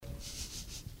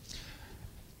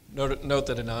Note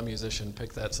that a non-musician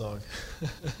picked that song.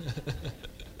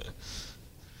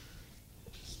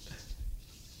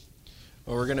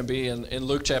 Well, we're going to be in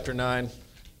Luke chapter 9.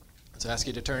 Let's ask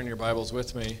you to turn your Bibles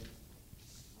with me.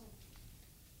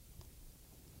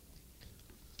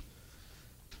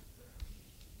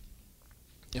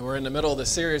 And we're in the middle of the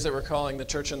series that we're calling The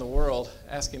Church in the World,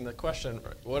 asking the question,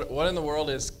 what in the world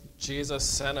is Jesus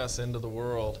sent us into the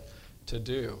world to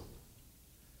do?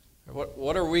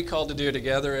 What are we called to do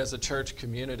together as a church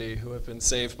community who have been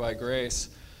saved by grace?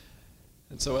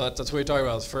 And so that's what we talk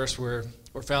about. First, we're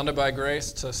founded by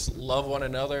grace to love one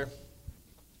another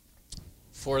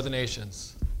for the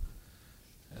nations.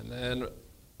 And then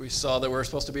we saw that we're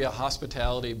supposed to be a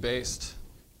hospitality-based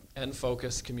and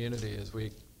focused community as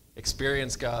we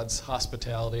experience God's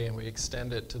hospitality and we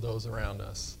extend it to those around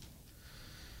us.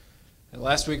 And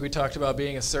last week we talked about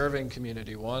being a serving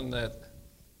community, one that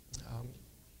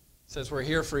says we're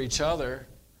here for each other,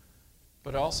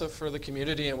 but also for the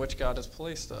community in which God has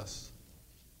placed us.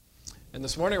 And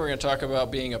this morning we're going to talk about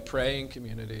being a praying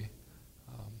community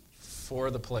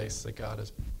for the place that God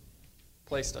has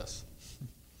placed us.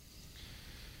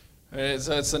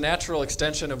 It's a natural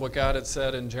extension of what God had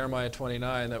said in Jeremiah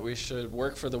 29, that we should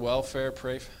work for the welfare,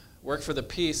 work for the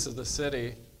peace of the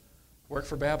city, work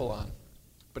for Babylon.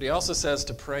 But he also says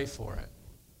to pray for it.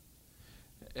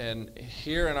 And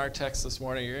here in our text this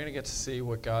morning, you're going to get to see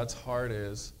what God's heart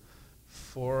is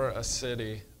for a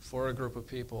city, for a group of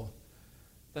people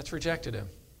that's rejected him.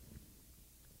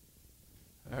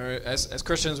 As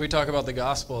Christians, we talk about the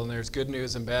gospel, and there's good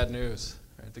news and bad news.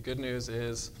 Right? The good news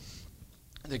is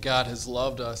that God has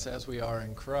loved us as we are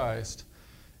in Christ.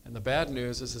 And the bad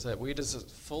news is that we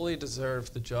fully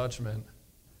deserve the judgment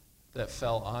that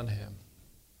fell on him.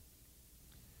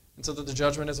 And so that the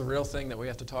judgment is a real thing that we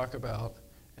have to talk about,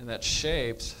 and that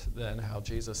shapes then how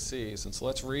Jesus sees. And so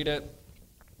let's read it,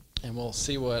 and we'll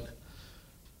see what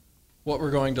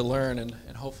we're going to learn and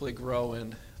hopefully grow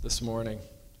in this morning.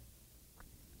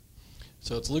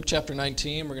 So it's Luke chapter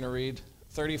 19. We're going to read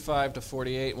 35 to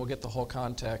 48, and we'll get the whole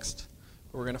context.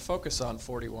 But we're going to focus on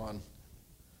 41.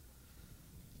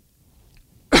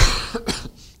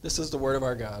 This is the word of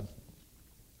our God.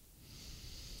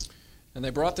 And they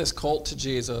brought this colt to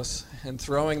Jesus, and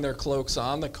throwing their cloaks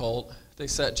on the colt, they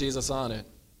set Jesus on it.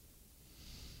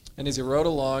 And as he rode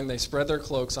along, they spread their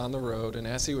cloaks on the road, and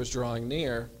as he was drawing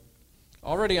near,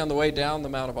 already on the way down the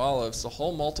Mount of Olives, the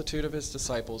whole multitude of his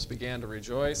disciples began to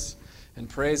rejoice and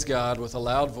praise God with a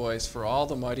loud voice for all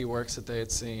the mighty works that they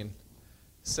had seen,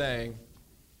 saying,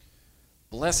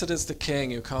 "Blessed is the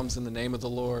King who comes in the name of the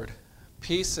Lord,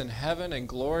 peace in heaven and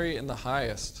glory in the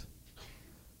highest."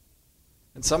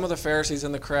 And some of the Pharisees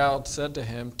in the crowd said to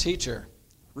him, "Teacher,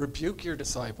 rebuke your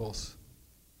disciples."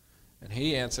 And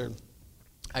he answered,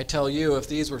 "I tell you, if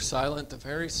these were silent, the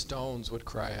very stones would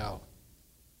cry out."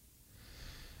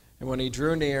 And when he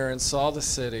drew near and saw the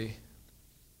city,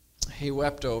 he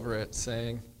wept over it,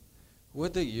 saying,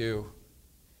 "Would that you,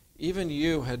 even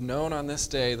you, had known on this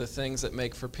day the things that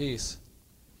make for peace.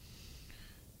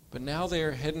 But now they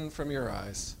are hidden from your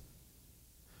eyes.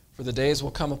 For the days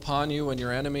will come upon you when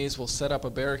your enemies will set up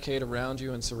a barricade around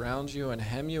you and surround you and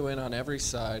hem you in on every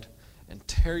side and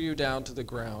tear you down to the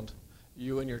ground,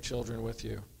 you and your children with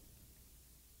you.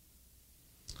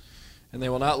 And they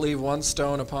will not leave one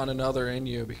stone upon another in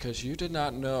you, because you did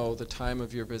not know the time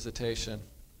of your visitation."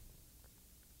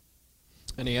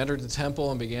 And he entered the temple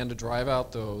and began to drive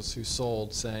out those who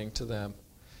sold, saying to them,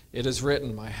 "It is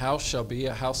written, my house shall be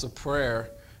a house of prayer,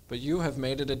 but you have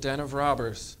made it a den of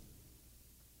robbers."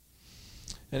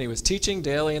 And he was teaching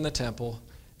daily in the temple.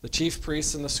 The chief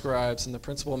priests and the scribes and the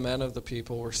principal men of the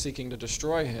people were seeking to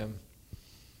destroy him,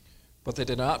 but they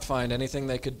did not find anything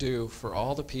they could do, for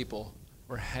all the people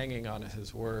were hanging on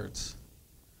his words.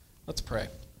 Let's pray.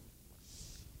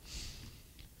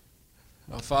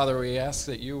 Oh, Father, we ask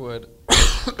that you would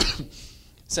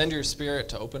send your Spirit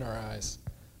to open our eyes,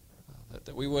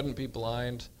 that we wouldn't be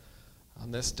blind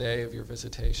on this day of your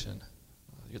visitation,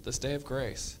 this day of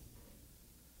grace.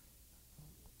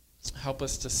 Help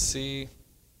us to see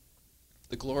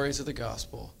the glories of the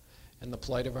gospel and the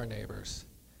plight of our neighbors,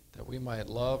 that we might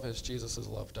love as Jesus has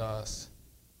loved us.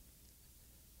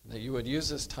 And that you would use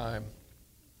this time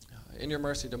in your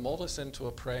mercy to mold us into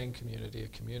a praying community, a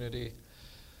community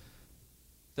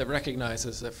that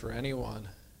recognizes that for anyone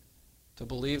to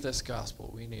believe this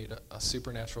gospel, we need a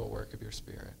supernatural work of your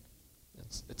Spirit.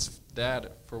 It's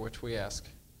that for which we ask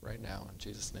right now, in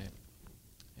Jesus' name.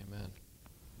 Amen.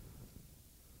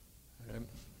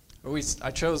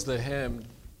 I chose the hymn,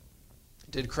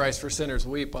 "Did Christ for Sinners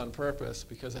Weep?" on purpose,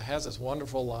 because it has this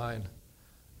wonderful line,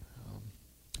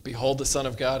 "Behold the Son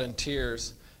of God in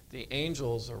tears, the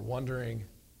angels wandering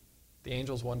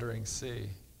see.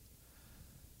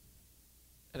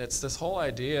 And it's this whole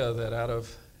idea that out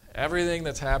of everything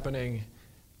that's happening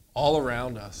all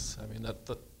around us, I mean, that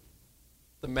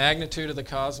the magnitude of the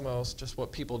cosmos, just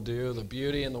what people do, the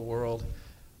beauty in the world,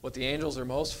 what the angels are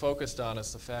most focused on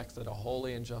is the fact that a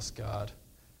holy and just God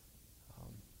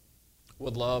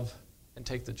would love and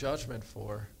take the judgment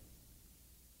for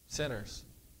sinners,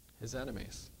 his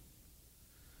enemies.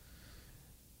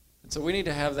 And so we need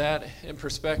to have that in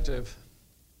perspective,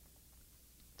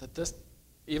 that this,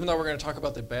 even though we're going to talk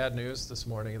about the bad news this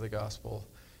morning of the gospel,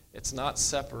 it's not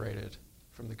separated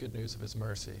from the good news of his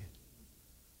mercy.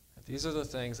 These are the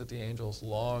things that the angels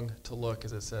long to look,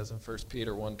 as it says in 1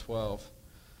 Peter 1:12.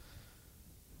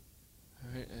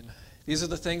 Right, and these are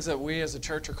the things that we as a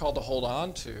church are called to hold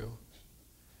on to,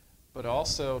 but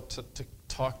also to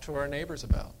talk to our neighbors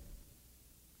about,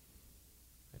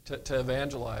 to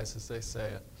evangelize, as they say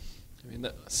it. I mean,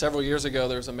 several years ago,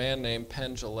 there was a man named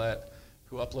Penn Jillette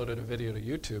who uploaded a video to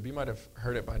YouTube. You might have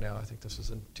heard it by now. I think this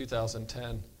was in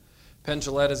 2010. Penn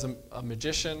Jillette is a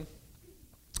magician,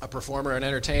 a performer, an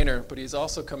entertainer, but he's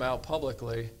also come out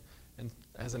publicly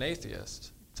as an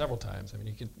atheist several times. I mean,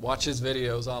 you can watch his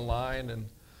videos online, and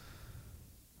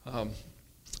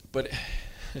but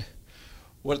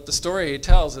what the story he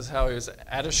tells is how he was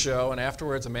at a show, and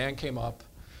afterwards a man came up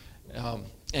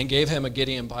and gave him a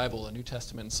Gideon Bible, a New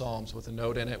Testament and Psalms, with a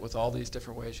note in it with all these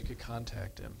different ways you could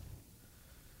contact him.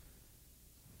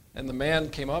 And the man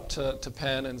came up to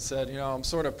Penn and said, I'm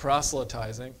sort of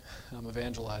proselytizing, I'm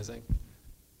evangelizing.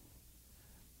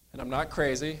 And I'm not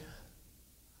crazy.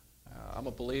 I'm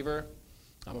a believer.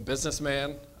 I'm a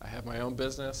businessman. I have my own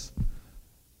business.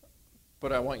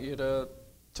 But I want you to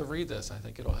read this. I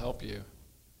think it'll help you.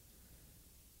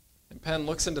 And Penn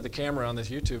looks into the camera on this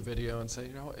YouTube video and says,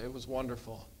 it was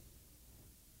wonderful.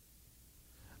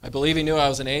 I believe he knew I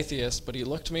was an atheist, but he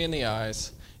looked me in the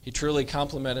eyes. He truly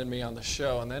complimented me on the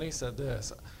show. And then he said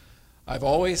this, I've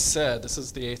always said, this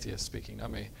is the atheist speaking,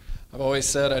 not me. I've always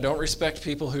said I don't respect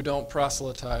people who don't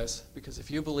proselytize, because if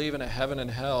you believe in a heaven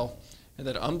and hell, and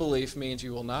that unbelief means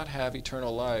you will not have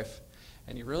eternal life,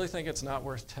 and you really think it's not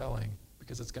worth telling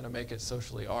because it's going to make it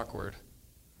socially awkward,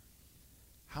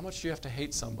 how much do you have to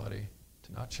hate somebody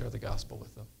to not share the gospel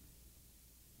with them?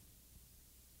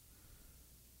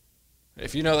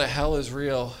 If you know that hell is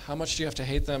real, how much do you have to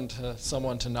hate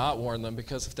someone to not warn them?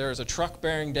 Because if there is a truck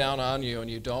bearing down on you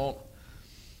and you don't,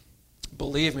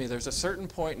 believe me, there's a certain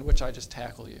point in which I just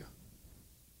tackle you.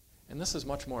 And this is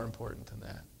much more important than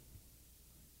that.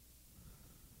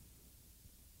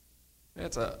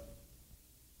 It's an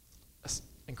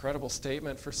incredible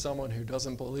statement for someone who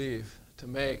doesn't believe to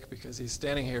make, because he's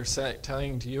standing here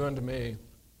telling to you and to me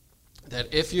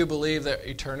that if you believe that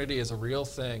eternity is a real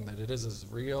thing, that it is as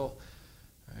real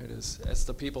as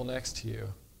the people next to you,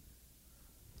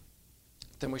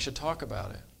 then we should talk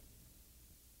about it.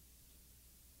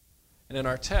 And in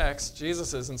our text,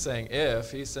 Jesus isn't saying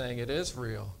if, he's saying it is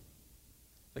real.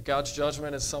 That God's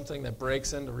judgment is something that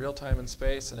breaks into real time and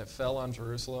space, and it fell on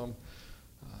Jerusalem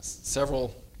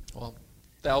several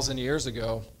thousand years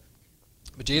ago.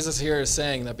 But Jesus here is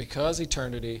saying that because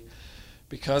eternity,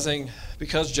 because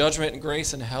judgment and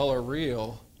grace and hell are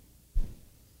real,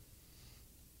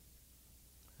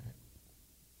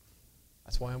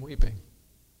 that's why I'm weeping.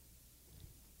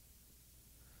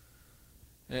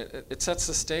 And it sets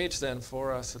the stage then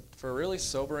for us for a really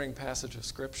sobering passage of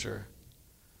Scripture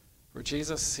where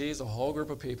Jesus sees a whole group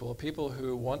of people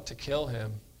who want to kill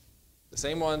him. The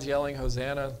same ones yelling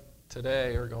Hosanna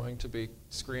today are going to be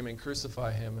screaming,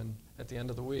 crucify him, at the end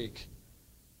of the week.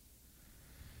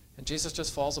 And Jesus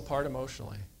just falls apart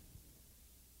emotionally.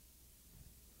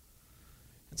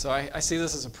 And so I see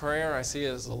this as a prayer. I see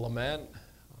it as a lament.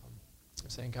 I'm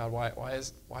saying, God,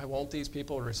 why won't these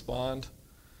people respond?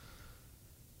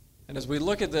 And as we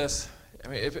look at this, I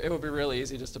mean, it would be really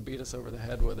easy just to beat us over the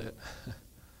head with it.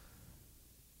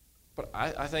 But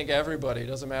I think everybody,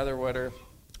 doesn't matter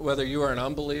whether you are an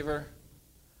unbeliever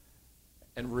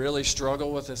and really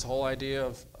struggle with this whole idea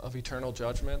of eternal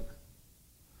judgment,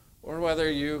 or whether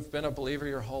you've been a believer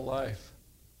your whole life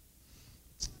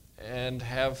and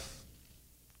have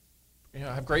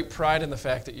great pride in the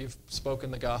fact that you've spoken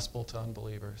the gospel to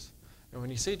unbelievers. And when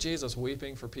you see Jesus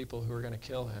weeping for people who are going to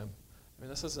kill him, I mean,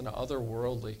 this is an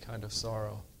otherworldly kind of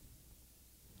sorrow.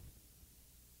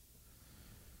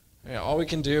 All we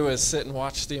can do is sit and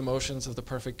watch the emotions of the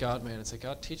perfect God-man and say,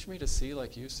 God, teach me to see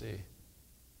like you see,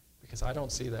 because I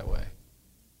don't see that way.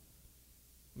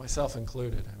 Myself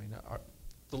included. I mean,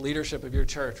 the leadership of your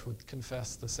church would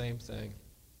confess the same thing.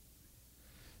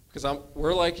 Because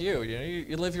we're like you.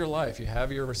 You live your life. You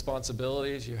have your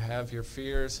responsibilities. You have your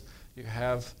fears. You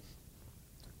have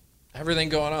everything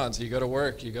going on. So you go to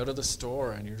work. You go to the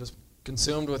store. And you're just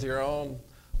consumed with your own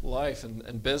life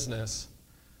and business.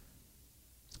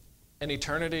 And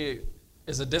eternity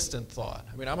is a distant thought.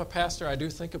 I mean, I'm a pastor. I do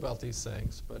think about these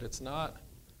things. But it's not.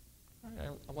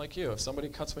 I'm like you. If somebody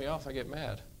cuts me off, I get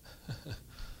mad.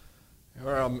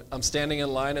 Or I'm standing in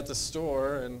line at the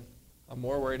store, and I'm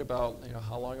more worried about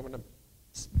how long I'm going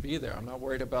to be there. I'm not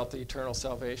worried about the eternal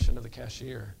salvation of the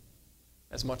cashier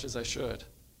as much as I should.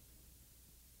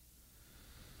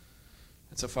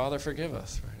 And so, Father, forgive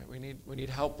us. Right? We need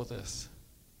help with this.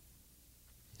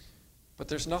 But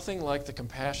there's nothing like the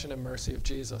compassion and mercy of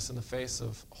Jesus in the face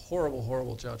of horrible,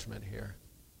 horrible judgment here.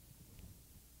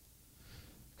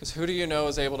 Because who do you know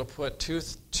is able to put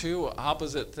two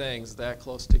opposite things that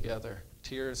close together?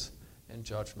 Tears and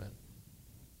judgment.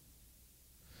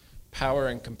 Power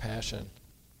and compassion.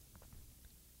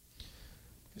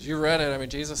 As you read it,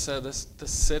 Jesus said this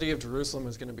city of Jerusalem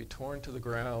is going to be torn to the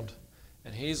ground.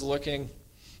 And he's looking,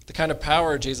 the kind of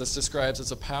power Jesus describes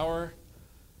as a power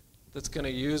that's going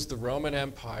to use the Roman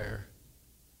Empire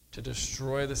to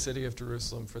destroy the city of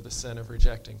Jerusalem for the sin of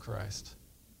rejecting Christ.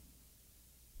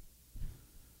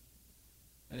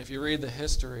 And if you read the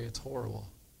history, it's horrible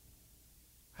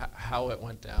how it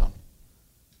went down.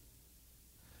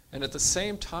 And at the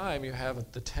same time, you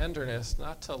have the tenderness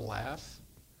not to laugh,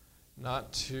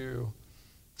 not to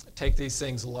take these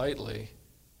things lightly.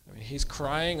 He's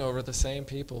crying over the same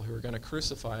people who are going to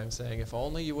crucify him, saying, if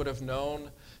only you would have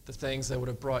known the things that would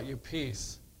have brought you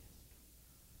peace.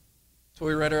 So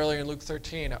we read earlier in Luke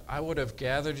 13, I would have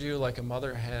gathered you like a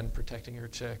mother hen protecting her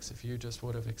chicks if you just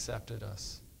would have accepted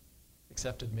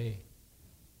me.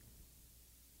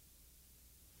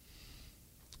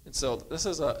 And so this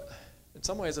is in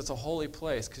some ways it's a holy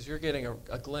place because you're getting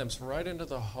a glimpse right into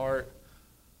the heart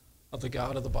of the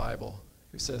God of the Bible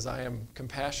who says, I am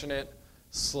compassionate,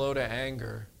 slow to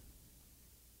anger,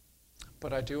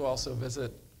 but I do also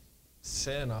visit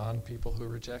sin on people who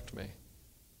reject me.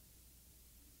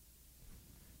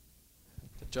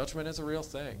 The judgment is a real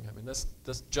thing.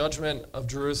 This judgment of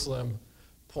Jerusalem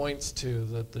points to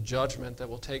the judgment that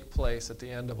will take place at the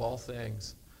end of all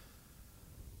things,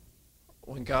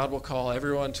 when God will call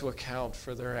everyone to account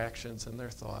for their actions and their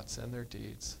thoughts and their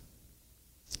deeds,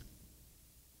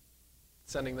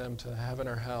 sending them to heaven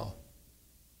or hell.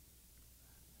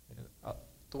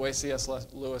 The way C.S.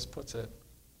 Lewis puts it,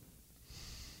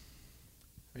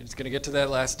 it's going to get to that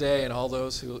last day, and all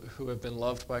those who have been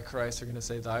loved by Christ are going to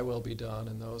say, thy will be done,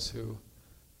 and those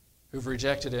who've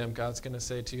rejected him, God's going to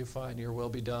say to you, fine, your will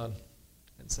be done,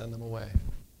 and send them away.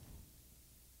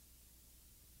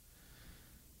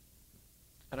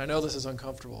 And I know this is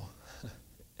uncomfortable.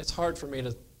 It's hard for me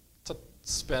to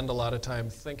spend a lot of time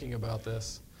thinking about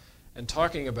this and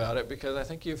talking about it because I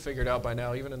think you've figured out by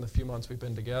now, even in the few months we've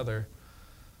been together,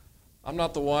 I'm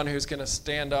not the one who's going to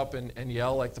stand up and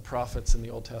yell like the prophets in the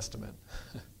Old Testament.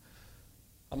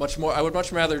 I would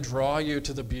much rather draw you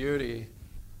to the beauty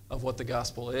of what the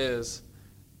gospel is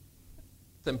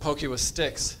than poke you with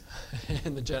sticks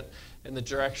in the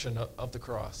direction of the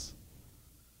cross.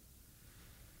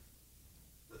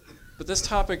 But this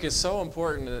topic is so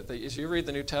important that as you read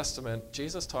the New Testament,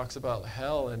 Jesus talks about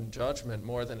hell and judgment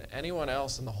more than anyone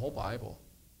else in the whole Bible.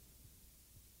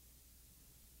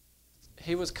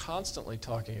 He was constantly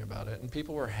talking about it, and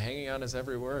people were hanging on his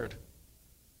every word.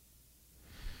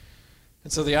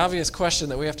 And so the obvious question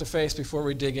that we have to face before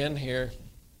we dig in here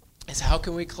is how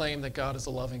can we claim that God is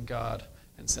a loving God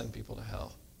and send people to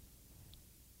hell?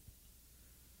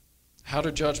 How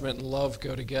do judgment and love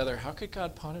go together? How could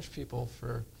God punish people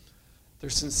for their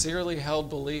sincerely held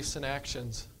beliefs and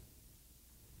actions?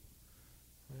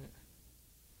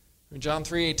 John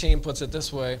 3:18 puts it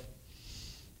this way,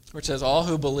 which says, all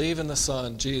who believe in the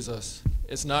Son, Jesus,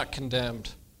 is not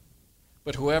condemned,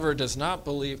 but whoever does not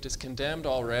believe is condemned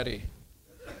already,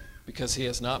 because he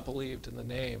has not believed in the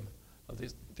name of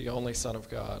the only Son of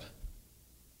God.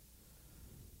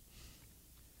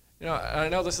 I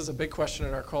know this is a big question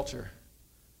in our culture,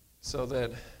 so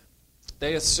that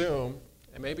they assume,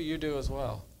 and maybe you do as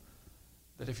well,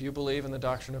 that if you believe in the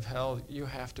doctrine of hell, you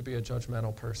have to be a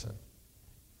judgmental person.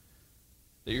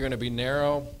 That you're going to be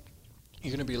narrow,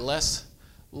 you're going to be less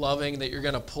loving, that you're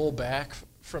going to pull back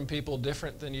from people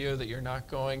different than you, that you're not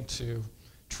going to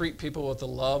treat people with the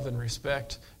love and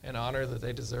respect and honor that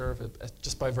they deserve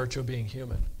just by virtue of being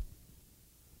human.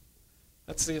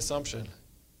 That's the assumption.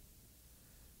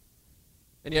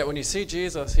 And yet when you see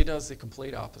Jesus, he does the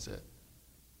complete opposite.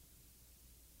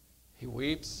 He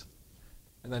weeps,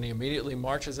 and then he immediately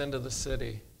marches into the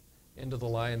city into the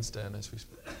lion's den,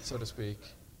 so to speak.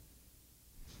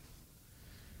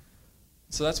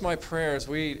 So that's my prayer as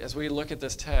we look at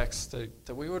this text,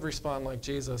 that we would respond like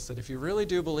Jesus, that if you really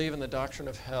do believe in the doctrine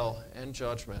of hell and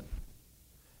judgment,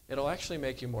 it'll actually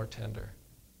make you more tender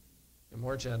and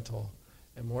more gentle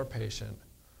and more patient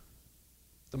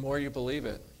the more you believe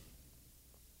it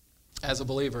as a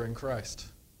believer in Christ.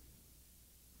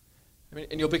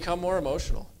 And you'll become more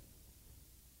emotional.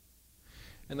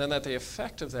 And then that the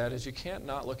effect of that is you can't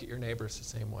not look at your neighbors the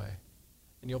same way.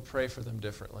 And you'll pray for them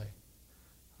differently.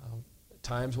 At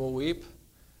times we'll weep.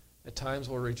 At times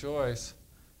we'll rejoice.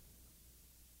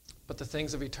 But the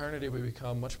things of eternity will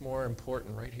become much more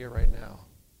important right here, right now.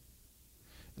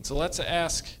 And so let's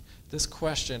ask this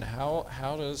question: how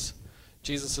does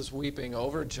Jesus' weeping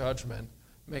over judgment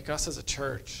make us as a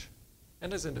church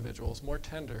and as individuals more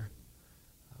tender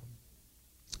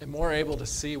and more able to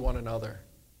see one another,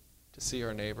 to see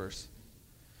our neighbors?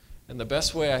 And the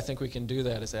best way I think we can do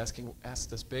that is ask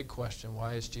this big question: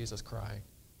 why is Jesus crying?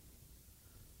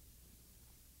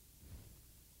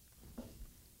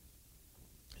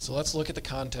 So let's look at the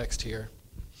context here.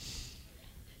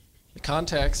 The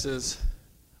context is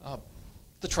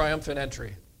the triumphant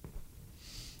entry.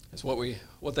 It's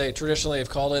what they traditionally have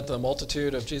called it. The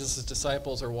multitude of Jesus'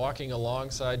 disciples are walking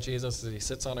alongside Jesus as he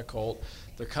sits on a colt.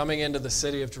 They're coming into the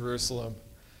city of Jerusalem.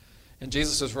 And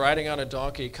Jesus is riding on a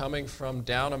donkey coming from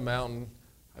down a mountain.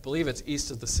 I believe it's east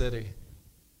of the city.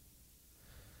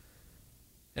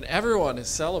 And everyone is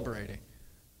celebrating,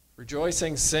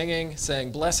 rejoicing, singing,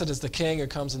 saying, "Blessed is the King who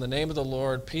comes in the name of the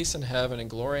Lord, peace in heaven and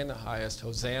glory in the highest.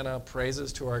 Hosanna,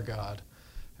 praises to our God."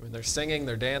 I mean, they're singing,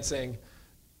 they're dancing,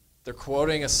 they're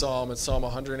quoting a psalm. It's Psalm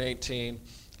 118,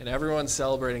 and everyone's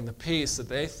celebrating the peace that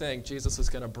they think Jesus is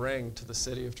going to bring to the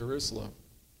city of Jerusalem.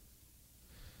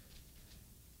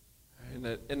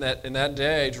 In that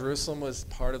day, Jerusalem was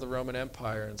part of the Roman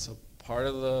Empire, and so part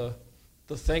of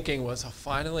the thinking was,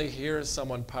 finally here is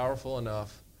someone powerful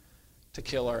enough to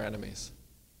kill our enemies,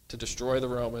 to destroy the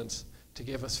Romans, to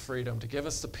give us freedom, to give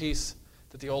us the peace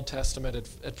that the Old Testament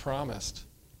had promised.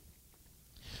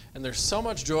 And there's so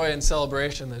much joy and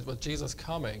celebration that with Jesus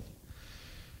coming,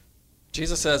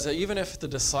 Jesus says that even if the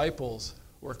disciples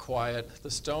were quiet,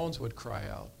 the stones would cry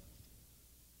out.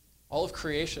 All of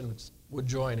creation would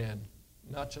join in,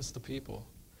 not just the people.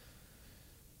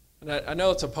 And I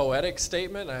know it's a poetic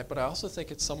statement, but I also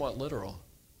think it's somewhat literal.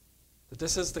 That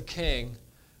this is the King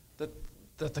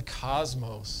that the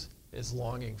cosmos is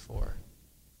longing for.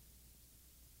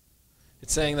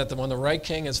 It's saying that when the right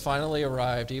King has finally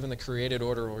arrived, even the created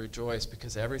order will rejoice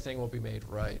because everything will be made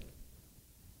right.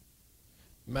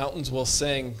 Mountains will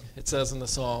sing, it says in the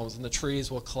Psalms, and the trees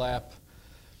will clap.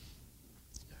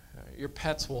 Your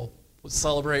pets will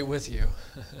celebrate with you.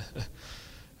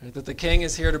 That the King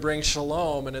is here to bring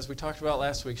shalom, and as we talked about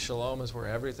last week, shalom is where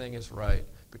everything is right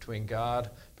between God,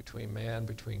 between man,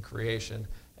 between creation.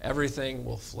 Everything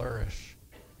will flourish.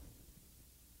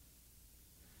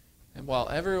 And while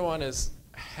everyone is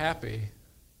happy,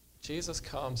 Jesus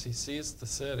comes, he sees the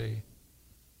city,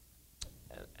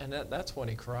 and that's when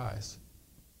he cries.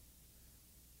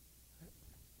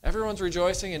 Everyone's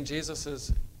rejoicing, and Jesus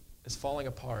is falling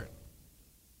apart.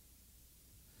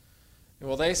 And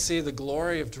while they see the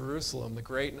glory of Jerusalem, the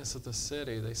greatness of the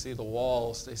city, they see the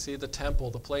walls, they see the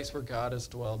temple, the place where God has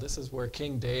dwelled. This is where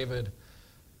King David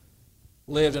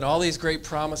lived, and all these great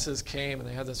promises came, and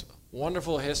they had this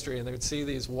wonderful history, and they would see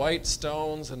these white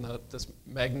stones and this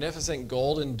magnificent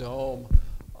golden dome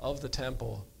of the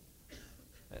temple.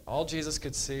 And all Jesus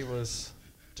could see was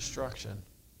destruction.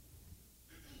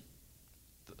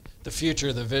 The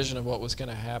future, the vision of what was going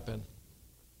to happen.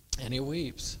 And he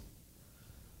weeps.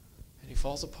 And he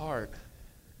falls apart.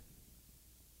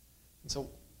 And so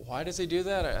why does he do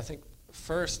that? I think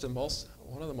first and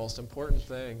one of the most important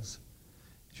things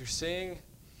is you're seeing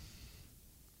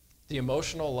the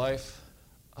emotional life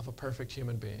of a perfect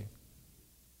human being.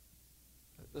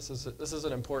 This is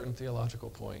an important theological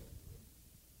point.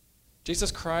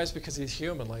 Jesus cries because he's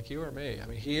human like you or me. I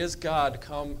mean, he is God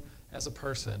come as a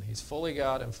person. He's fully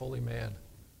God and fully man.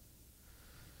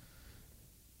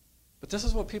 But this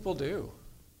is what people do.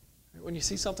 When you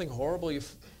see something horrible, you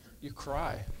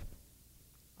cry.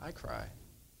 I cry.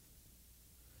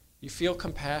 You feel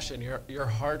compassion. Your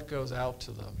heart goes out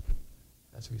to them,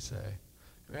 as we say.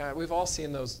 Yeah, we've all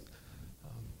seen those,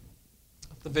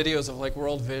 the videos of like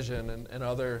World Vision and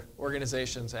other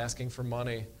organizations asking for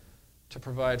money to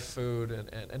provide food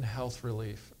and health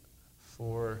relief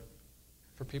for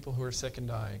people who are sick and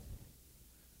dying.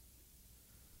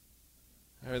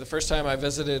 The first time I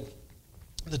visited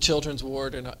the children's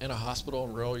ward in a hospital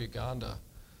in rural Uganda,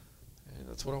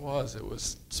 That's what it was. It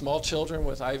was small children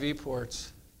with IV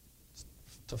ports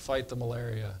to fight the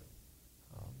malaria.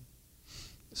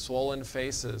 Swollen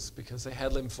faces because they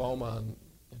had lymphoma and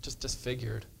just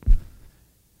disfigured.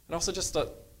 And also just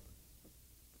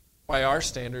by our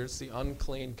standards, the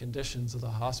unclean conditions of the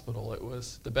hospital. It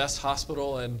was the best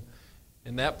hospital in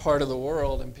that part of the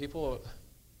world, and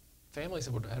families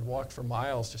had walked for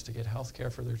miles just to get health care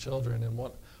for their children. And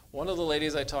one of the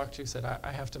ladies I talked to said,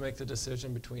 I have to make the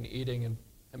decision between eating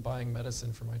and buying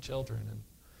medicine for my children. And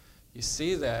you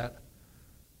see that,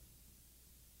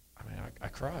 I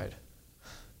cried.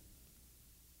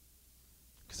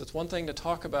 Because it's one thing to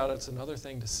talk about it, it's another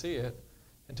thing to see it.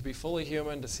 And to be fully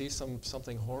human, to see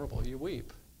something horrible, you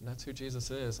weep. And that's who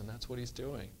Jesus is, and that's what he's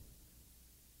doing.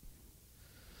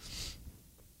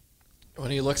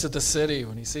 When he looks at the city,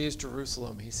 when he sees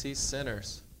Jerusalem, he sees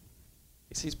sinners.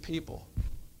 He sees people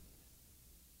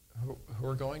who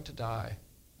are going to die.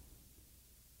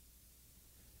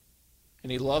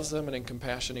 And he loves them, and in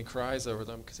compassion he cries over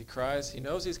them, because he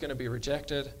knows he's going to be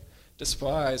rejected,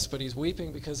 despised, but he's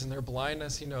weeping because in their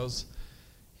blindness he knows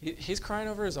he's crying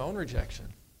over his own rejection.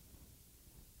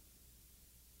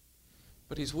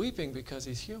 But he's weeping because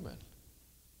he's human.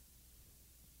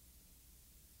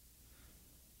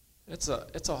 It's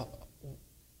a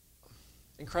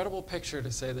incredible picture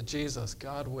to say that Jesus,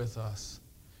 God with us,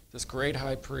 this great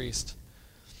high priest,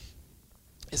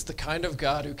 is the kind of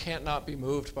God who can't not be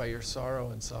moved by your sorrow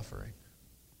and suffering.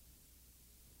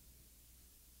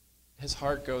 His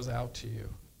heart goes out to you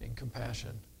in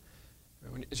compassion.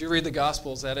 As you read the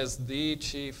Gospels, that is the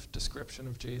chief description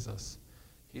of Jesus.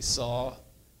 He saw,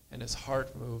 and his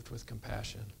heart moved with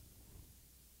compassion.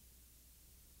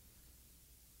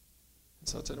 And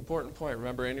so it's an important point.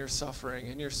 Remember, in your suffering,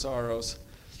 in your sorrows,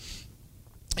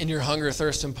 in your hunger,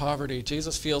 thirst, and poverty,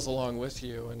 Jesus feels along with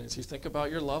you. And as you think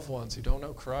about your loved ones who don't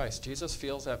know Christ, Jesus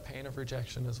feels that pain of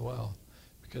rejection as well.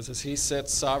 Because as he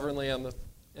sits sovereignly in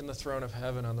the throne of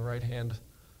heaven on the right hand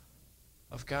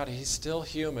of God, he's still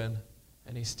human,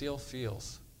 and he still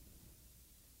feels.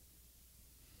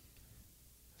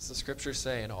 As the scriptures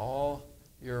say, in all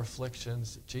your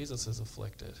afflictions, Jesus is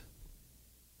afflicted.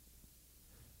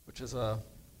 Which is a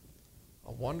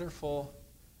wonderful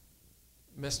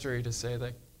mystery to say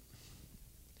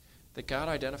that God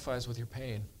identifies with your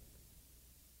pain.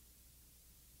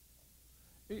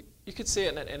 You could see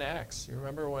it in Acts. You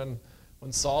remember when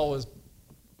Saul was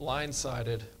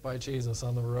blindsided by Jesus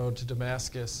on the road to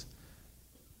Damascus.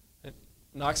 It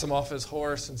knocks him off his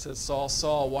horse and says, Saul,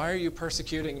 Saul, why are you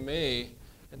persecuting me?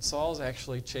 And Saul's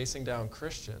actually chasing down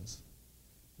Christians.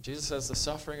 Jesus says, the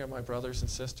suffering of my brothers and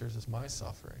sisters is my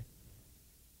suffering.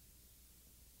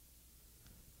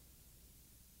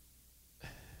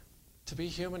 To be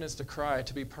human is to cry.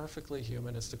 To be perfectly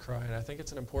human is to cry. And I think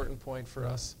it's an important point for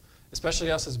us, especially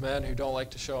us as men who don't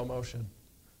like to show emotion.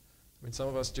 Some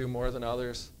of us do more than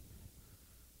others.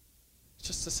 It's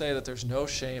just to say that there's no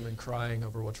shame in crying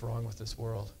over what's wrong with this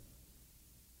world.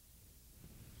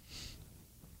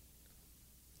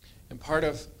 And part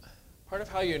of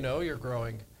how you know you're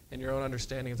growing in your own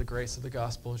understanding of the grace of the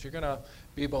gospel is you're going to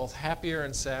be both happier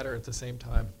and sadder at the same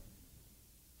time.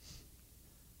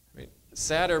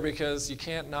 Sadder because you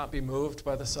can't not be moved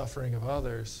by the suffering of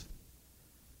others.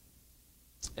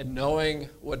 And knowing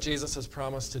what Jesus has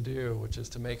promised to do, which is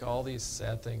to make all these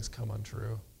sad things come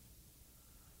untrue.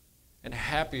 And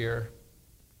happier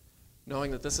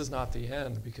knowing that this is not the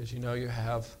end, because you know you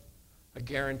have a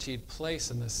guaranteed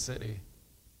place in this city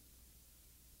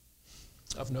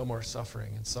of no more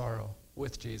suffering and sorrow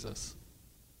with Jesus.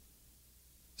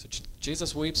 So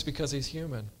Jesus weeps because he's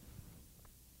human.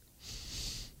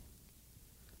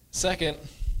 Second,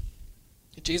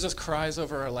 Jesus cries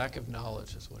over our lack of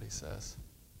knowledge, is what he says.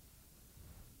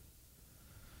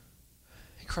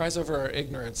 He cries over our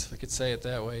ignorance, if I could say it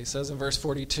that way. He says in verse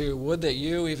 42, would that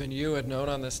you, even you, had known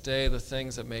on this day the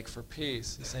things that make for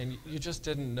peace. He's saying you just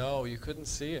didn't know. You couldn't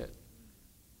see it.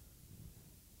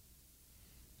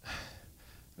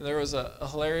 There was a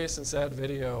hilarious and sad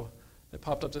video that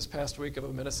popped up this past week of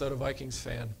a Minnesota Vikings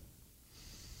fan.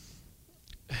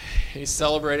 He's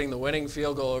celebrating the winning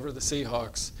field goal over the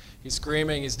Seahawks. He's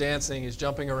screaming, he's dancing, he's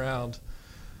jumping around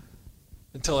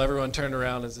until everyone turned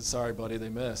around and said, sorry, buddy, they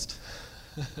missed.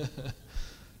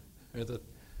 the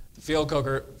field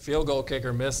goal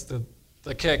kicker missed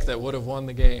the kick that would have won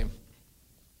the game.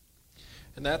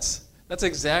 And that's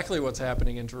exactly what's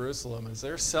happening in Jerusalem, is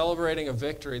they're celebrating a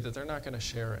victory that they're not going to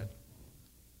share in.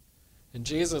 And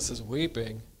Jesus is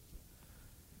weeping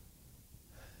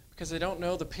because they don't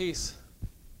know the peace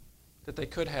that they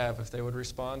could have if they would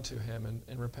respond to him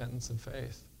in repentance and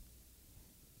faith.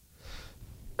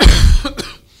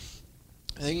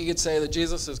 I think you could say that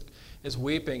Jesus is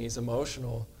weeping, he's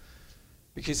emotional,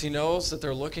 because he knows that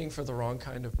they're looking for the wrong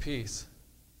kind of peace.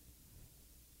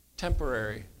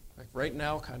 Temporary, like right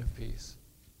now kind of peace.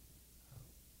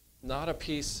 Not a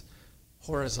peace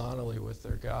horizontally with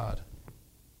their God.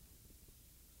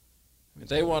 I mean,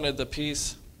 they wanted the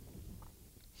peace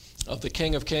of the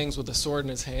King of Kings with a sword in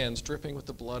his hands, dripping with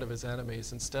the blood of his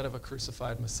enemies, instead of a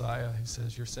crucified Messiah who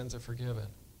says, your sins are forgiven.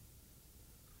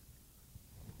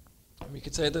 We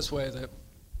could say it this way, that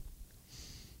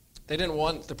they didn't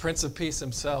want the Prince of Peace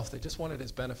himself, they just wanted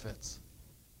his benefits.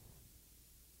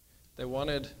 They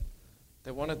wanted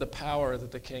the power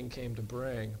that the king came to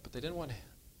bring, but they didn't want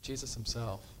Jesus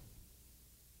himself.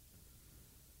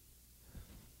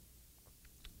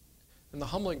 And the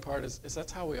humbling part is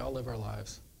that's how we all live our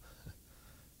lives.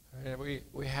 Right?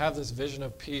 We have this vision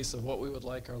of peace, of what we would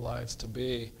like our lives to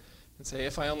be, and say,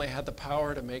 if I only had the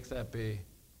power to make that be,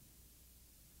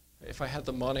 if I had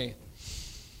the money,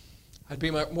 I'd be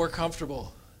more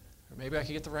comfortable, or maybe I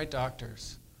could get the right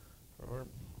doctors, or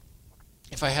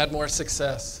if I had more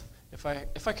success, if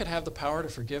I could have the power to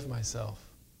forgive myself,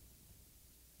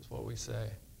 is what we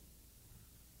say.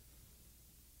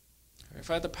 Or if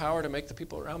I had the power to make the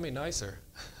people around me nicer,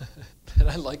 then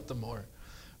I liked them more.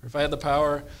 Or if I had the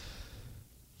power,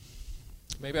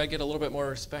 maybe I'd get a little bit more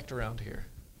respect around here.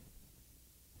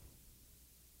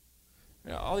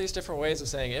 You know, all these different ways of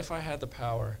saying, if I had the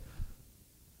power,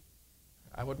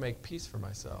 I would make peace for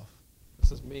myself.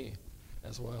 This is me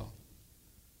as well.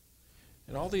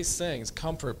 And all these things,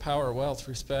 comfort, power, wealth,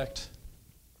 respect,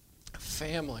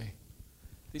 family,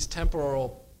 these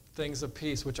temporal things of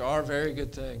peace, which are very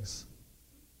good things.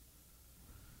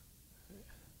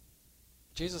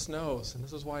 Jesus knows, and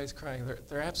this is why he's crying,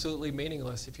 they're absolutely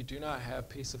meaningless if you do not have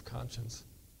peace of conscience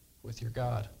with your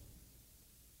God,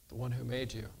 the one who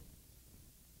made you.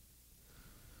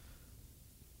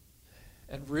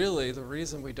 And really, the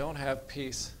reason we don't have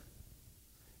peace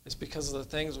is because of the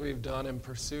things we've done in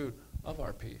pursuit of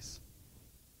our peace.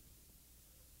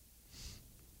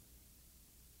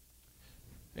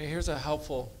 And here's a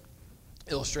helpful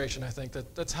illustration, I think,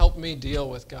 that's helped me deal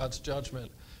with God's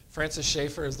judgment. Francis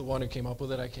Schaeffer is the one who came up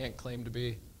with it. I can't claim to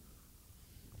be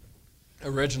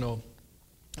original.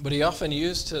 But he often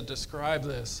used to describe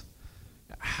this.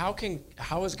 How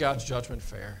is God's judgment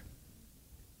fair?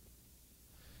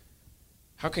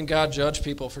 How can God judge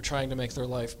people for trying to make their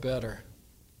life better?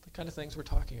 The kind of things we're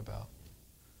talking about.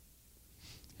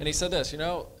 And he said this,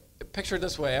 picture it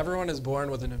this way. Everyone is born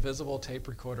with an invisible tape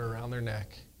recorder around their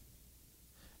neck.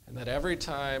 And that every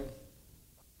time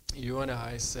you and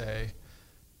I say,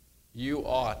 you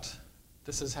ought,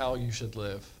 this is how you should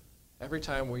live. Every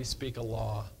time we speak a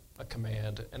law, a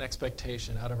command, an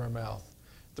expectation out of our mouth,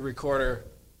 the recorder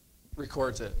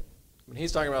records it. When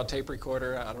he's talking about a tape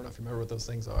recorder, I don't know if you remember what those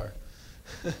things are.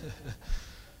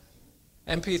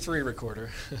 MP3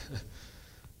 recorder.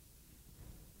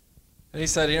 And he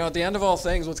said, at the end of all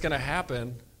things, what's going to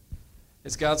happen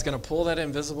is God's going to pull that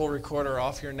invisible recorder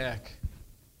off your neck.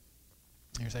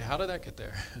 And you say, how did that get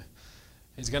there?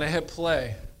 He's going to hit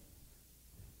play.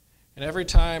 And every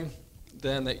time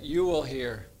then that you will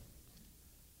hear,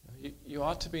 you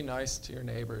ought to be nice to your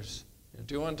neighbors.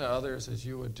 Do unto others as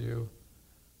you would do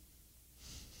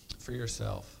for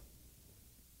yourself.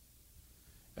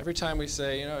 Every time we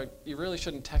say, you really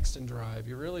shouldn't text and drive.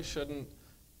 You really shouldn't.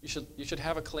 You should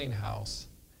have a clean house.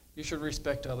 You should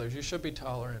respect others. You should be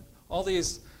tolerant. All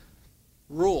these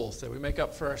rules that we make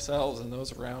up for ourselves and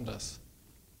those around us.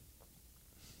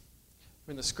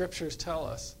 I mean, the scriptures tell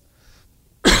us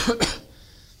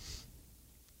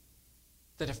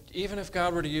that even if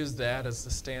God were to use that as the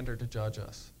standard to judge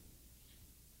us,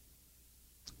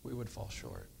 we would fall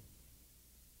short.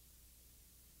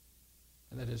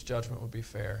 And that his judgment would be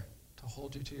fair, to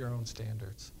hold you to your own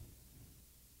standards.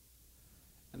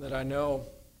 And that I know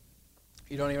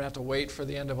you don't even have to wait for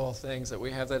the end of all things, that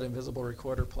we have that invisible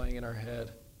recorder playing in our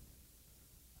head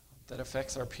that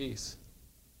affects our peace,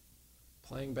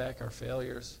 playing back our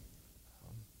failures,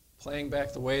 playing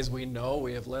back the ways we know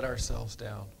we have let ourselves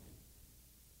down.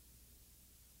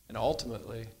 And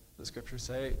ultimately, the scriptures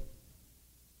say,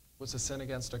 was a sin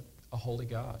against a holy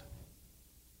God.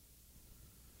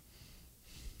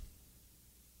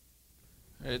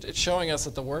 It's showing us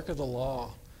that the work of the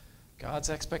law, God's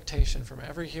expectation from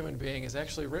every human being, is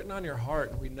actually written on your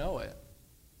heart, and we know it.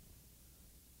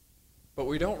 But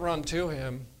we don't run to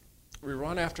him. We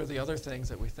run after the other things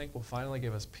that we think will finally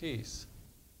give us peace.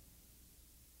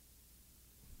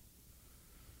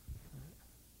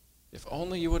 If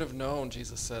only you would have known,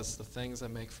 Jesus says, the things that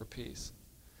make for peace.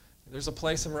 There's a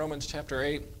place in Romans chapter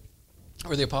 8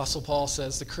 Or the Apostle Paul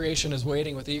says, the creation is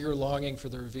waiting with eager longing for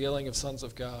the revealing of sons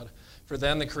of God, for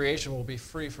then the creation will be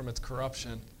free from its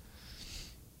corruption.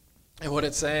 And what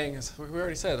it's saying is, we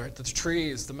already said, right? The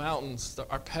trees, the mountains,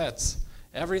 our pets,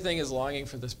 everything is longing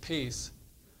for this peace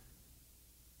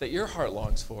that your heart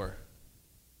longs for.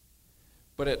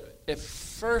 But it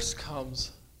first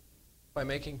comes by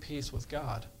making peace with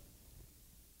God.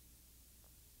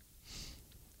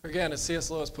 Again, as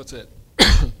C.S. Lewis puts it,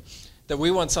 that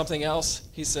we want something else,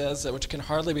 he says, that which can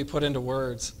hardly be put into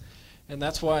words. And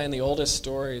that's why in the oldest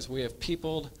stories we have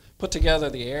put together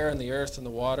the air and the earth and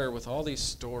the water with all these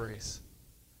stories,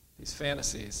 these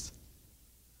fantasies.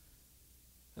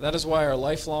 And that is why our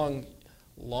lifelong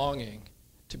longing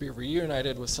to be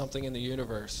reunited with something in the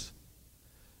universe,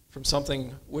 from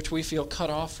something which we feel cut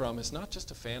off from, is not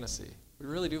just a fantasy. We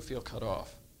really do feel cut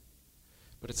off.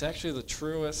 But it's actually the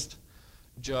truest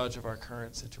judge of our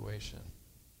current situation.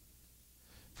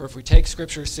 For if we take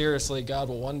Scripture seriously, God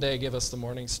will one day give us the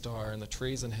morning star, and the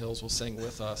trees and hills will sing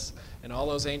with us. And all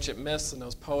those ancient myths and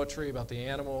those poetry about the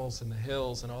animals and the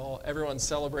hills and everyone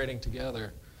celebrating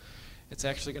together, it's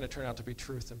actually going to turn out to be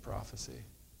truth and prophecy.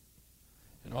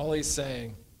 And all he's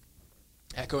saying,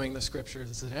 echoing the Scriptures,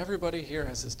 is that everybody here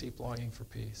has this deep longing for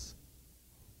peace.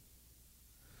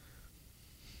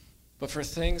 But for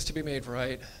things to be made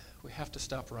right, we have to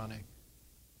stop running.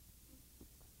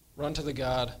 Run to the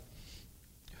God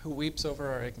who weeps over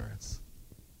our ignorance.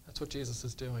 That's what Jesus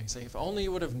is doing. He's saying, if only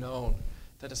you would have known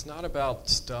that it's not about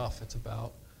stuff, it's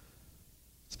about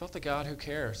the God who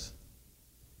cares.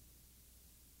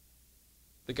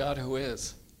 The God who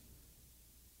is.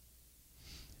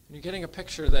 And you're getting a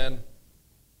picture then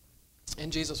in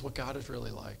Jesus what God is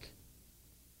really like.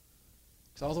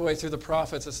 Because all the way through the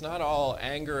prophets, it's not all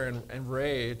anger and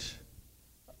rage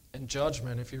and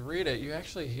judgment. If you read it, you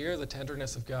actually hear the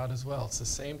tenderness of God as well. It's the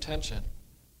same tension.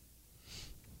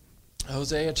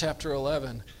 Hosea chapter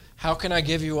 11, how can I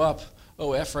give you up,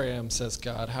 O Ephraim, says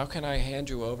God? How can I hand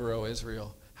you over, O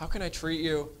Israel? How can I treat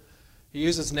you? He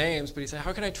uses names, but he said,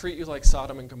 how can I treat you like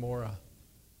Sodom and Gomorrah?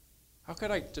 How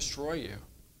could I destroy you?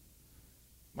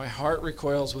 My heart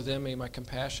recoils within me, my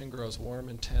compassion grows warm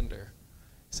and tender.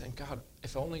 He's saying, God,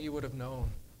 if only you would have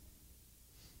known,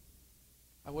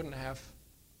 I wouldn't have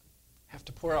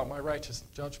to pour out my righteous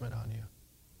judgment on you.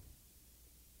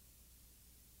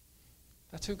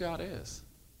 That's who God is.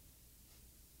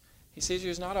 He sees you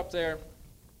as not up there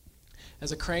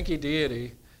as a cranky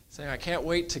deity saying, I can't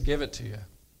wait to give it to you,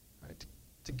 right?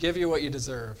 To give you what you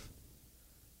deserve.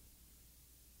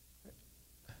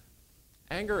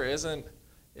 Anger isn't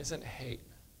hate.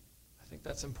 I think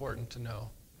that's important to know.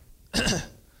 Right,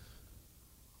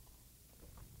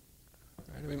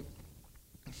 I mean,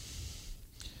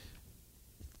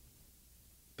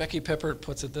 Becky Pippert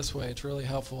puts it this way, it's really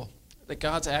helpful. That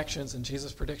God's actions and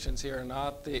Jesus' predictions here are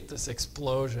not this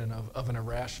explosion of an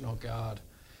irrational God.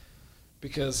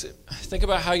 Because think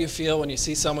about how you feel when you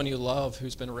see someone you love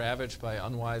who's been ravaged by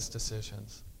unwise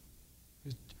decisions,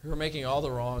 who are making all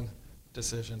the wrong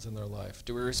decisions in their life.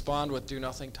 Do we respond with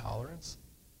do-nothing tolerance?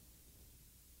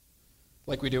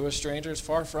 Like we do with strangers?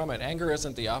 Far from it. Anger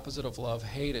isn't the opposite of love.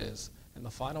 Hate is. And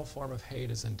the final form of hate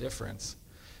is indifference.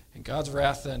 And God's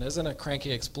wrath then isn't a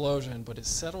cranky explosion, but is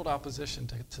settled opposition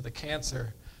to the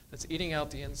cancer that's eating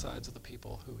out the insides of the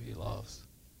people who he loves.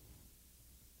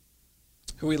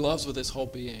 Who he loves with his whole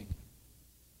being.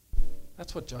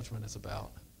 That's what judgment is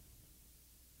about.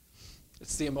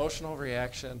 It's the emotional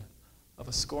reaction of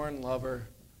a scorned lover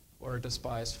or a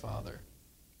despised father,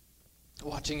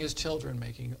 watching his children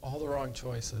making all the wrong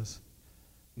choices,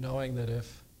 knowing that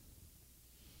if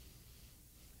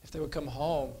they would come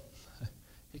home,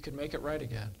 he could make it right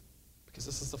again, because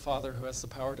this is the Father who has the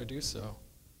power to do so.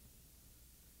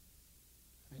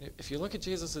 I mean, if you look at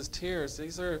Jesus' tears,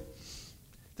 these are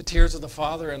the tears of the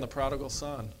father and the prodigal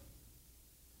son.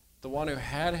 The one who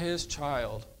had his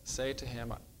child say to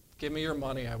him, give me your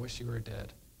money, I wish you were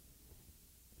dead.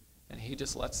 And he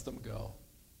just lets them go.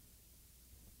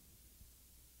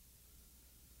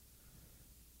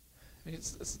 I mean,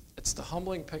 it's the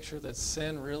humbling picture that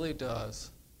sin really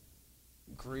does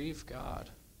grieve God.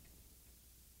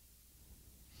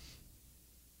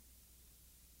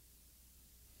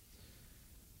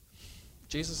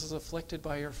 Jesus is afflicted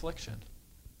by your affliction,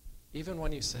 even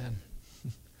when you sin.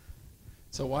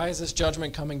 So why is this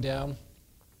judgment coming down?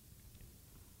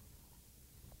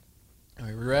 And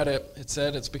we read it. It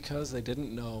said it's because they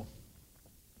didn't know.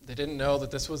 They didn't know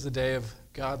that this was the day of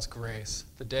God's grace,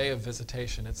 the day of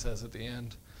visitation, it says at the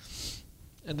end.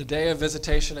 And the day of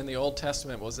visitation in the Old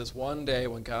Testament was this one day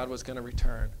when God was going to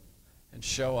return and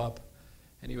show up,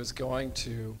 and he was going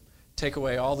to take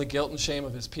away all the guilt and shame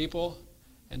of his people,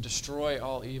 and destroy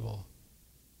all evil.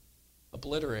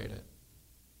 Obliterate it.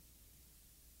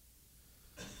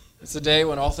 It's the day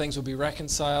when all things will be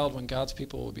reconciled, when God's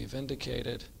people will be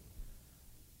vindicated,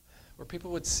 where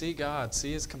people would see God,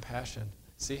 see his compassion,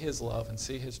 see his love, and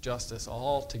see his justice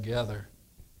all together.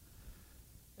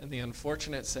 And the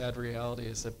unfortunate, sad reality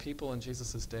is that people in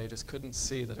Jesus' day just couldn't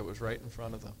see that it was right in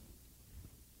front of them.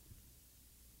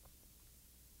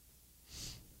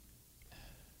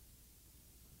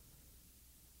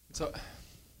 So, I'm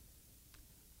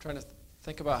trying to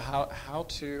think about how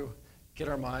to get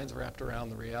our minds wrapped around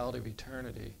the reality of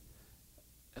eternity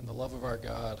and the love of our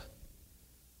God.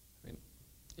 I mean,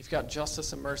 you've got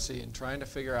justice and mercy and trying to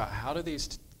figure out how do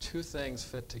these two things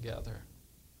fit together.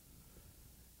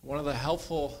 One of the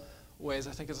helpful ways,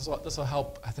 I think, is this will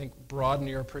help, I think, broaden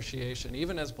your appreciation,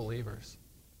 even as believers.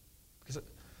 Because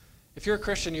if you're a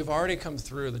Christian, you've already come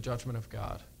through the judgment of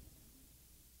God.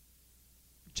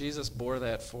 Jesus bore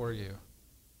that for you.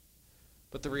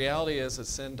 But the reality is that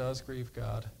sin does grieve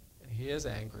God, and he is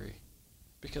angry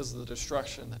because of the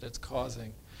destruction that it's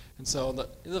causing. And so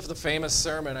the famous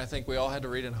sermon I think we all had to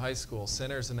read in high school,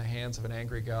 Sinners in the Hands of an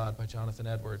Angry God by Jonathan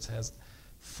Edwards, has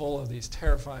full of these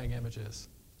terrifying images.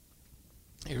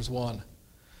 Here's one.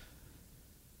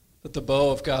 That the bow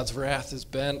of God's wrath is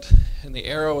bent, and the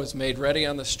arrow is made ready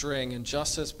on the string, and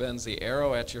justice bends the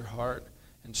arrow at your heart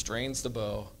and strains the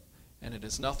bow, and it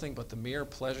is nothing but the mere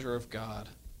pleasure of God,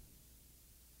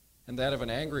 and that of an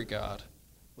angry God,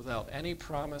 without any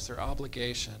promise or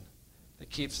obligation that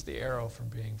keeps the arrow from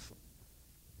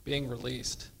being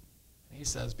released. And he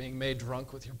says, being made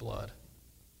drunk with your blood,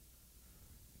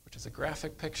 which is a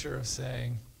graphic picture of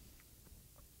saying,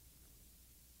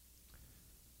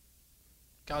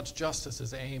 God's justice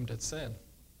is aimed at sin.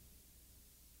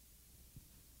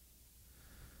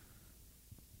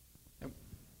 And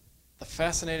the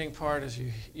fascinating part is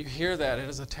you hear that, it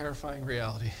is a terrifying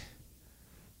reality.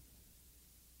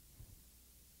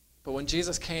 But when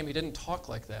Jesus came, he didn't talk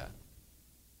like that.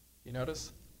 You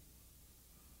notice?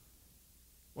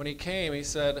 When he came, he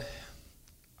said,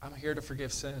 I'm here to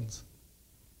forgive sins.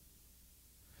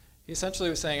 He essentially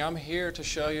was saying, I'm here to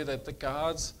show you that the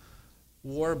God's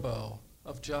war bow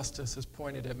of justice is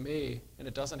pointed at me, and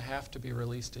it doesn't have to be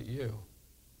released at you.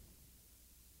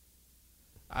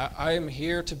 I am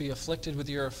here to be afflicted with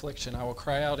your affliction. I will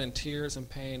cry out in tears and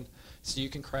pain so you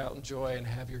can cry out in joy and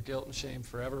have your guilt and shame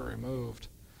forever removed.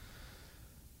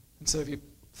 And so if you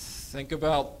think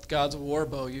about God's war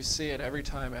bow, you see it every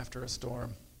time after a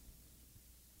storm.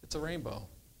 It's a rainbow.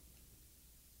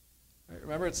 Right?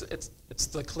 Remember, it's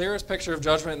the clearest picture of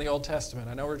judgment in the Old Testament.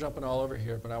 I know we're jumping all over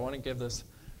here, but I want to give this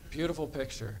beautiful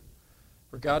picture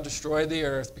where God destroyed the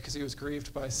earth because he was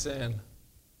grieved by sin. And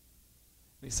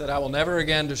he said, I will never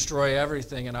again destroy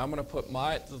everything, and I'm going to put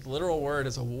the literal word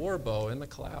is a war bow in the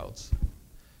clouds.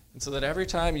 And so that every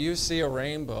time you see a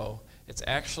rainbow, it's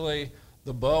actually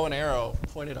the bow and arrow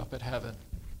pointed up at heaven.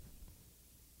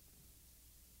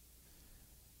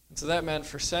 And so that meant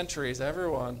for centuries,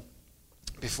 everyone,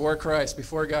 before Christ,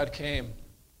 before God came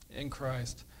in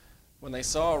Christ, when they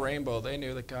saw a rainbow, they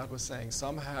knew that God was saying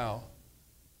somehow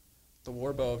the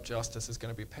war bow of justice is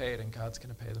going to be paid and God's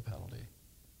going to pay the penalty.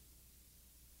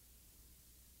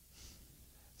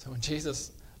 So when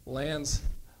Jesus lands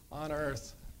on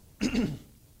earth and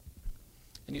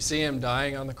you see him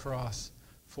dying on the cross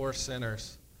for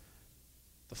sinners,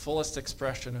 the fullest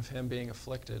expression of him being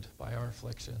afflicted by our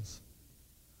afflictions,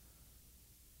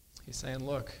 he's saying,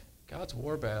 look, God's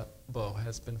war bow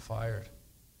has been fired.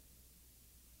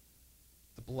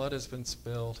 The blood has been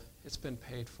spilled. It's been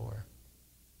paid for.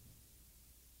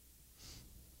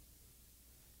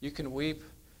 You can weep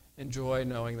in joy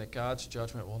knowing that God's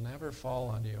judgment will never fall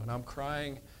on you. And I'm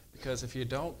crying because if you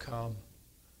don't come,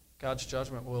 God's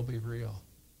judgment will be real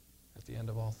at the end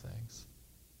of all things.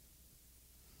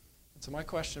 And so my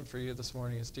question for you this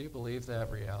morning is, do you believe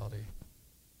that reality?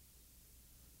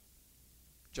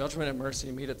 Judgment and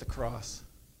mercy meet at the cross.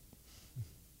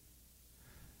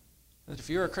 That if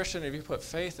you're a Christian, if you put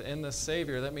faith in the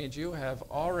Savior, that means you have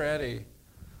already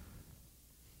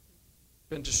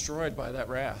been destroyed by that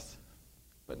wrath,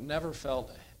 but never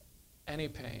felt any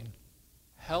pain.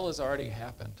 Hell has already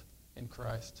happened in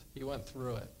Christ. He went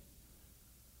through it.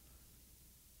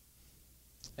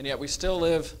 And yet we still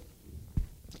live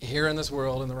here in this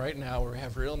world in the right now where we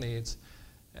have real needs,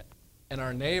 and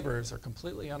our neighbors are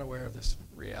completely unaware of this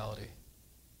reality.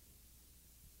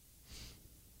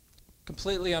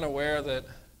 Completely unaware that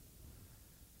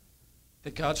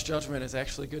God's judgment is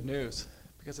actually good news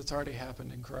because it's already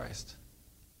happened in Christ.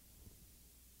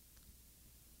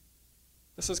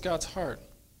 This is God's heart.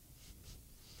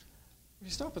 If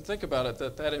you stop and think about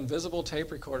it, that invisible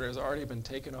tape recorder has already been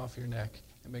taken off your neck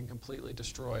and been completely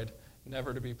destroyed,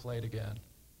 never to be played again.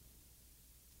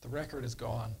 The record is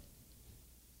gone.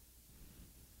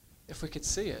 If we could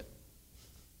see it.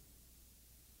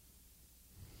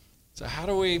 So how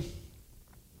do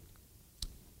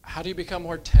you become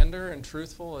more tender and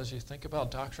truthful as you think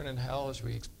about doctrine and hell, as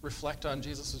we reflect on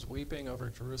Jesus' weeping over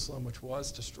Jerusalem, which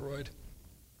was destroyed?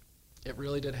 It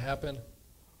really did happen.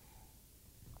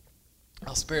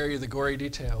 I'll spare you the gory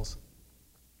details,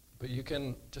 but you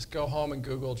can just go home and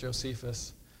Google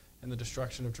Josephus and the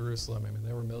destruction of Jerusalem. I mean,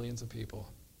 there were millions of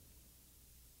people.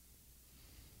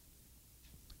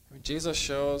 I mean, Jesus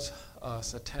shows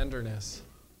us a tenderness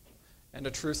and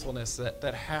a truthfulness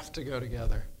that have to go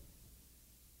together.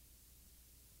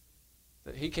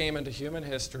 That he came into human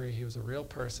history, he was a real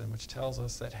person, which tells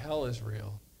us that hell is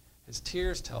real. His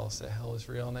tears tell us that hell is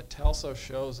real, and it also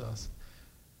shows us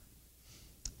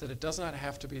that it does not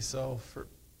have to be so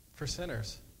for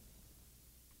sinners.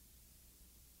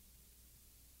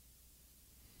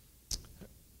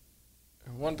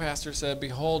 One pastor said,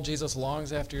 "Behold, Jesus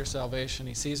longs after your salvation.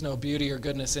 He sees no beauty or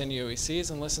goodness in you. He sees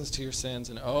and listens to your sins,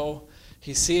 and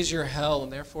he sees your hell,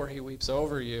 and therefore he weeps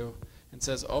over you and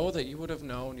says, oh, that you would have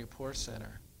known, you poor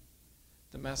sinner,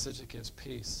 the message that gives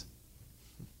peace."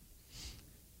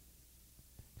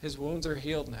 His wounds are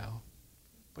healed now,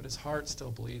 but his heart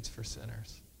still bleeds for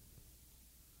sinners.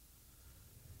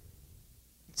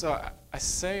 So I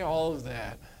say all of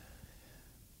that.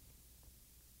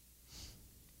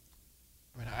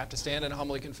 I mean, I have to stand and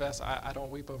humbly confess, I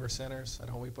don't weep over sinners. I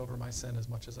don't weep over my sin as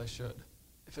much as I should,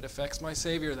 if it affects my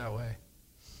Savior that way.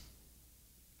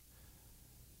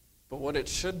 But what it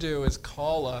should do is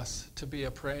call us to be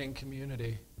a praying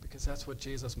community, because that's what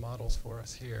Jesus models for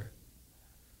us here.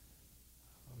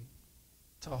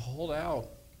 To hold out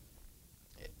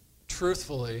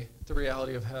truthfully the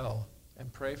reality of hell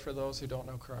and pray for those who don't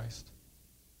know Christ.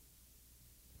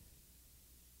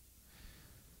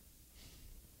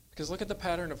 Because look at the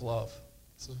pattern of love.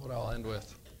 This is what I'll end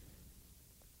with.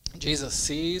 Jesus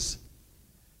sees,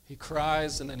 he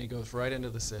cries, and then he goes right into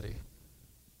the city.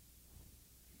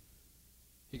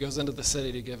 He goes into the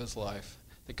city to give his life.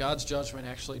 That God's judgment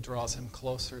actually draws him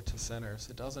closer to sinners.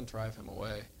 It doesn't drive him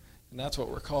away. And that's what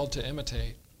we're called to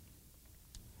imitate.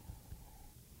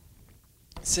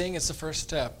 Seeing is the first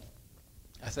step,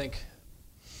 I think,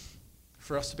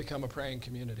 for us to become a praying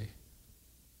community.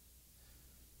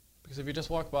 Because if you just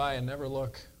walk by and never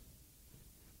look,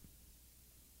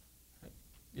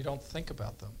 you don't think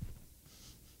about them.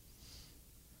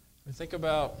 I mean, think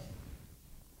about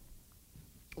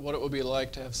what it would be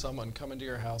like to have someone come into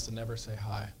your house and never say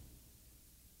hi.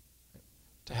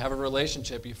 To have a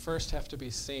relationship, you first have to be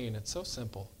seen. It's so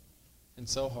simple and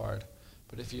so hard.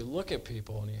 But if you look at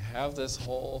people and you have this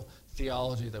whole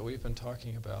theology that we've been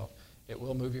talking about, it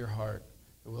will move your heart.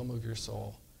 It will move your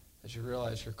soul as you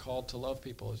realize you're called to love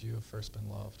people as you have first been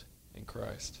loved in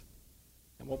Christ.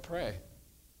 And we'll pray.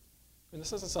 I mean,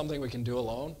 this isn't something we can do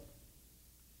alone.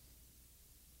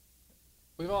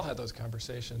 We've all had those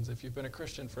conversations, if you've been a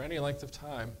Christian for any length of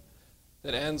time,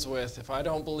 that ends with, if I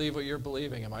don't believe what you're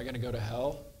believing, am I going to go to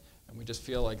hell? And we just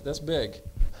feel like this big.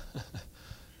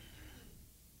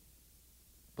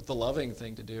 But the loving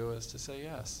thing to do is to say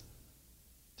yes,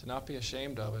 to not be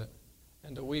ashamed of it,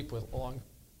 and to weep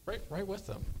right with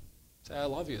them. Say, I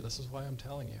love you. This is why I'm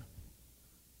telling you.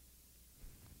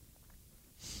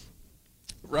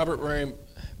 Robert Murray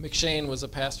McShane was a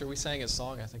pastor. We sang his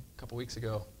song, I think, a couple weeks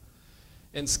ago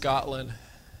in Scotland,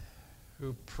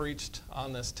 who preached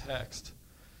on this text.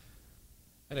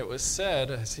 And it was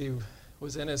said, as he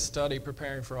was in his study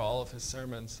preparing for all of his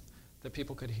sermons, that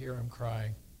people could hear him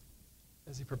crying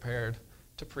as he prepared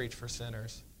to preach for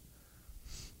sinners.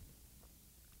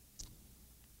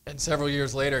 And several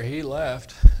years later, he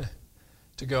left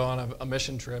to go on a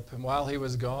mission trip. And while he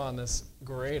was gone, this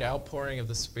great outpouring of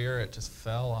the Spirit just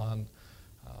fell on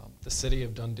the city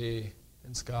of Dundee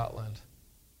in Scotland.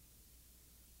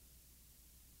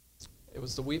 It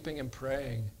was the weeping and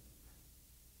praying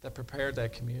that prepared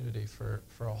that community for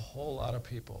a whole lot of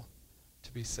people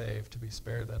to be saved, to be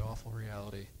spared that awful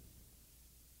reality.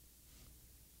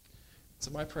 So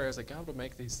my prayer is that God would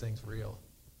make these things real.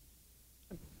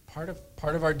 And part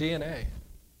of our DNA.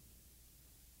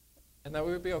 And that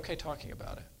we would be okay talking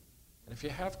about it. And if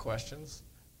you have questions,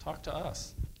 talk to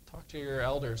us. Talk to your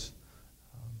elders.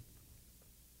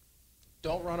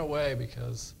 Don't run away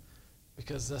because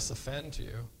this offends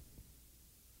you.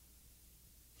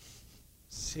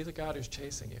 See the God who's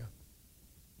chasing you.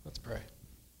 Let's pray.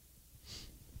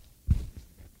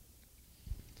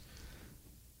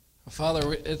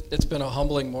 Father, it's been a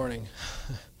humbling morning.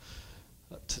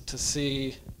 to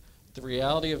see the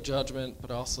reality of judgment,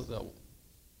 but also the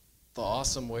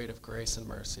awesome weight of grace and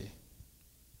mercy.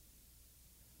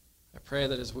 I pray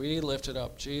that as we lifted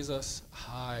up Jesus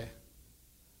high,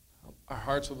 our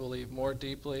hearts will believe more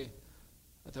deeply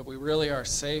that we really are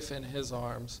safe in his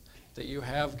arms, that you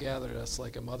have gathered us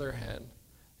like a mother hen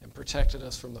and protected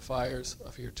us from the fires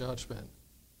of your judgment.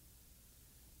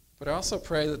 But I also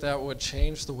pray that that would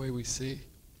change the way we see.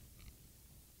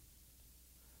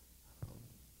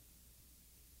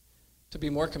 To be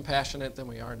more compassionate than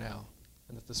we are now,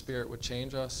 and that the Spirit would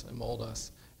change us and mold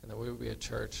us, and that we would be a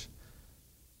church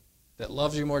that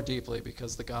loves you more deeply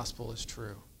because the gospel is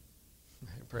true.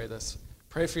 I pray this.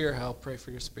 Pray for your help. Pray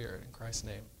for your Spirit. In Christ's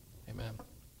name, amen.